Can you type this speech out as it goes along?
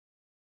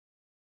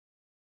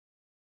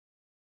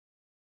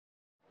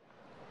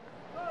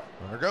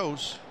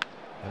goes.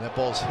 And that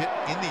ball's hit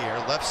in the air,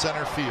 left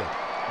center field.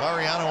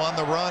 Laureano on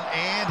the run,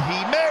 and he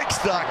makes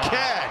the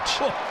catch.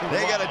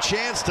 They got a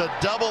chance to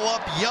double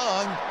up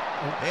Young,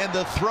 and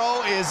the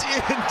throw is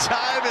in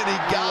time, and he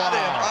got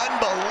him.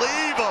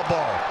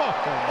 Unbelievable.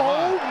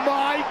 Oh,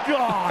 my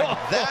God.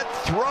 That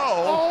throw.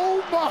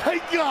 Oh,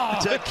 my God.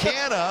 To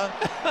Canna,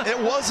 it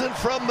wasn't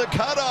from the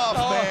cutoff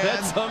man.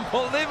 That's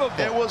unbelievable.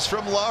 It was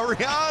from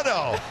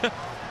Laureano.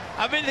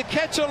 I mean, the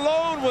catch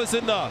alone was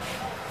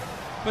enough.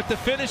 But to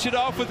finish it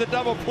off with a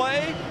double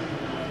play,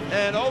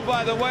 and oh,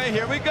 by the way,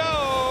 here we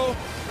go.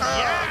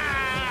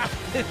 Yeah!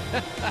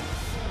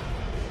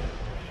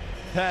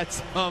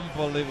 That's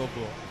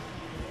unbelievable.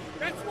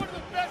 That's one of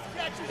the best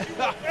catches you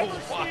have ever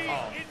seen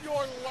in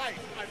your life,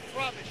 I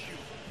promise you.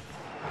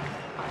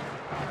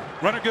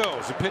 Runner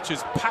goes. The pitch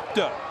is popped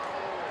up.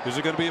 Is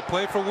it going to be a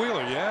play for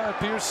Wheeler? Yeah, it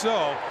appears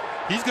so.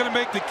 He's going to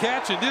make the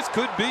catch, and this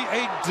could be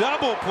a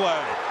double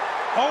play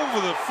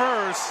over the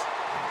first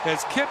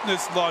as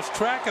Kipnis lost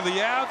track of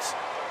the outs,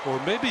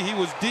 or maybe he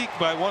was deked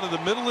by one of the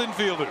middle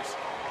infielders.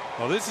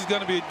 Well, this is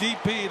going to be a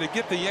DP to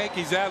get the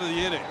Yankees out of the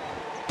inning.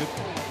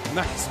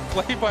 Nice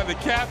play by the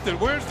captain.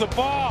 Where's the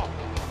ball?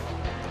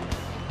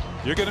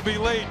 You're going to be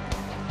late.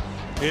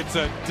 It's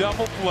a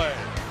double play.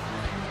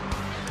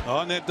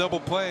 On that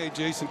double play,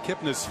 Jason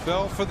Kipnis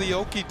fell for the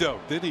okie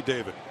doke, didn't he,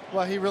 David?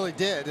 Well, he really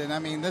did. And I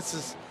mean, this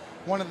is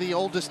one of the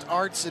oldest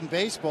arts in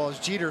baseball, as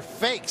Jeter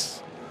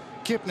fakes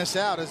Kipnis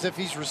out as if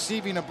he's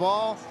receiving a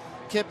ball.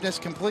 Kipnis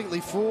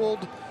completely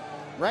fooled.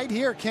 Right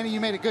here, Kenny,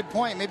 you made a good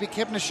point. Maybe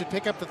Kipnis should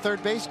pick up the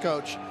third base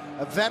coach.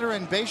 A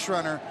veteran base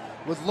runner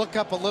would look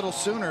up a little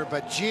sooner,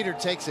 but Jeter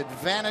takes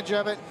advantage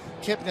of it.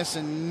 Kipnis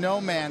in no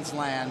man's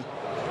land.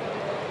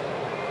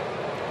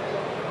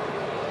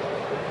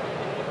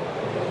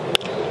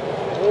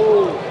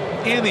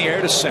 In the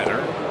air to center.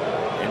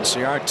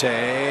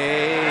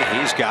 Inciarte,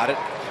 he's got it.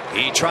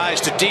 He tries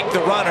to deke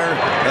the runner.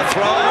 The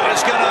throw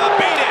is going to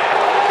beat it.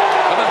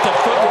 How about the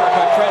footwork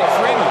by Freddie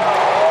Freeman?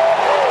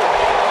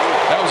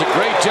 That was a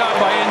great job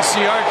by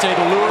Inciarte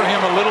to lure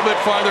him a little bit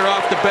farther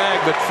off the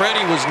bag, but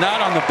Freddie was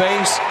not on the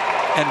base,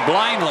 and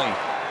blindly.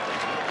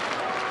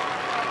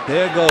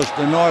 There goes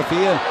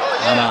Denorfia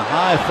on a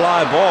high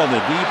fly ball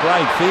to deep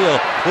right field.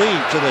 Puig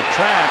to the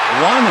track,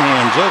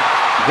 one-hands it,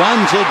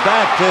 guns it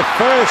back to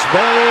first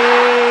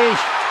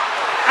base.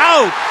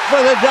 Out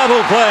for the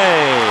double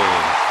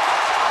play.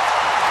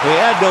 We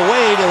had to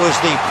wait. It was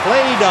the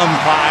plate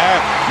umpire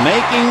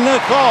making the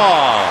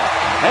call.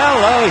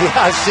 Hello,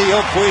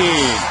 Yasiel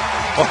Puig.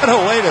 What a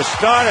way to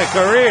start a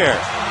career.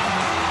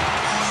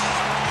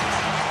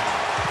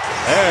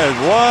 There's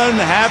one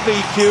happy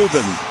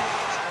Cuban.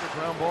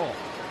 Ground ball.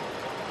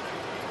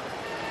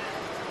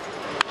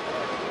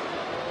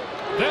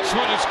 This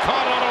one is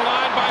caught on a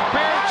line by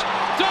Pierce.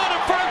 Down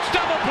to first,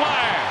 double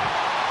play.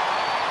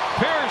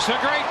 Pierce, a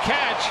great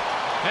catch.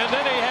 And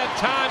then he had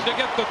time to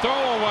get the throw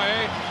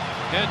away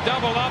and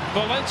double up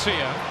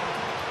Valencia.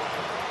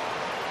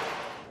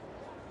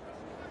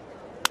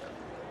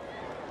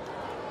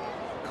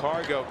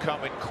 Cargo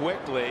coming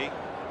quickly,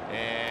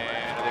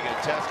 and they're going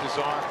to test his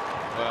arm.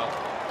 Well,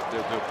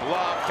 they're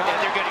blocked, and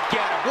they're going to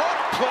get him. What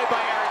a play by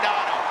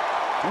Arenado!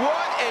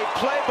 What a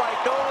play by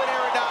Nolan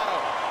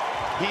Arenado!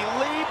 He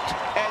leaped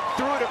and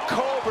threw to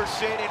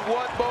Culberson in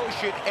one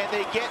motion, and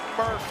they get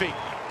Murphy.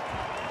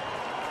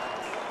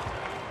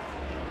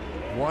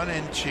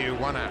 1-2,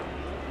 1 out.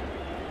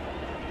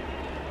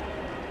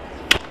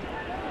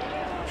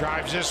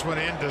 Drives this one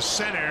into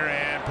center,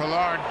 and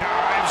Pilar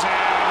dives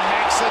and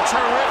makes a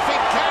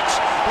terrific catch.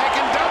 They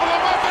can double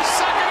him up a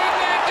second,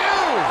 and they do.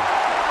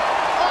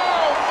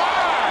 Oh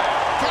my!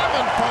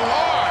 Kevin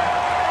Pilar,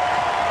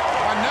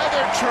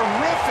 another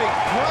terrific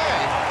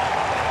play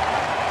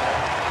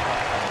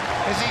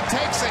as he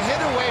takes a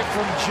hit away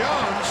from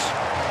Jones,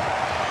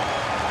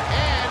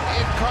 and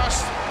it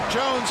costs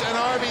Jones an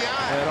RBI.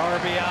 An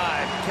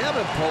RBI.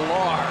 Kevin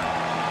Pilar,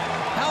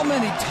 how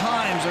many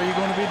times are you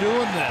going to be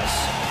doing this?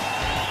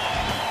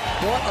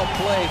 What a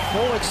play,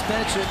 full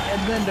extension,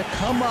 and then to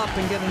come up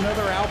and get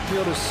another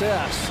outfield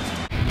assist.